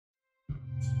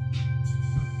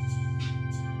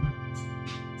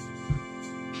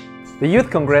The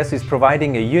Youth Congress is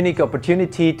providing a unique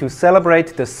opportunity to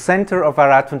celebrate the center of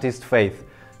our Adventist faith,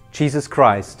 Jesus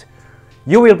Christ.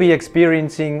 You will be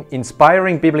experiencing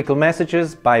inspiring biblical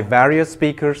messages by various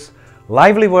speakers,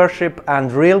 lively worship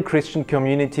and real Christian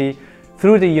community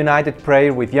through the united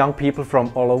prayer with young people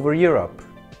from all over Europe.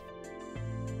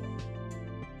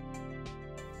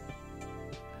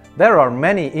 There are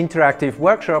many interactive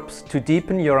workshops to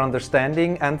deepen your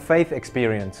understanding and faith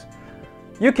experience.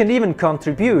 You can even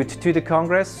contribute to the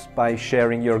Congress by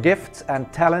sharing your gifts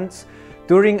and talents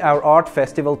during our art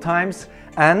festival times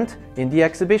and in the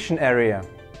exhibition area.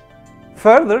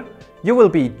 Further, you will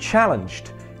be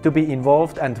challenged to be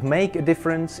involved and make a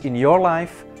difference in your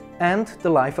life and the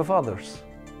life of others.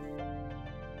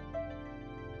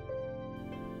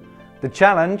 The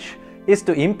challenge is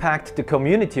to impact the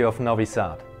community of Novi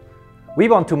Sad. We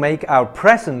want to make our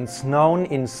presence known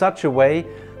in such a way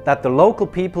that the local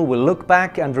people will look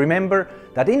back and remember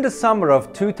that in the summer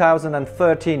of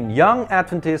 2013, young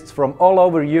Adventists from all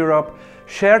over Europe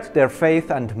shared their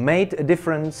faith and made a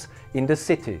difference in the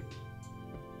city.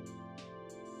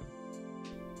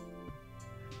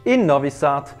 In Novi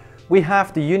Sad, we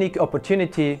have the unique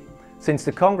opportunity, since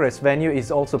the Congress venue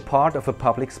is also part of a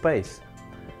public space.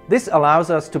 This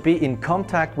allows us to be in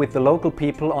contact with the local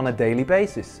people on a daily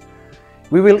basis.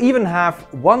 We will even have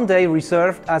one day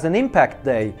reserved as an impact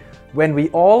day, when we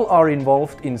all are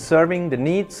involved in serving the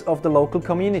needs of the local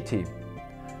community.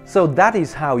 So that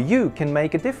is how you can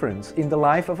make a difference in the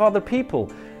life of other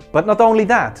people. But not only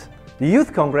that, the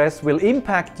Youth Congress will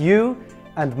impact you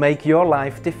and make your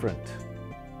life different.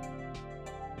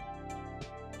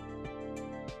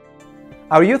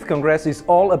 Our Youth Congress is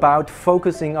all about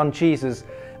focusing on Jesus,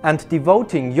 and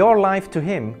devoting your life to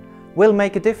Him will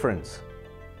make a difference.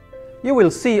 You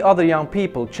will see other young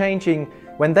people changing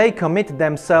when they commit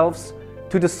themselves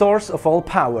to the source of all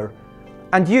power,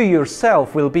 and you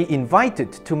yourself will be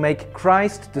invited to make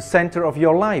Christ the center of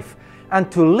your life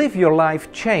and to live your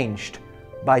life changed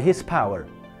by His power,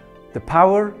 the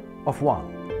power of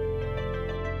one.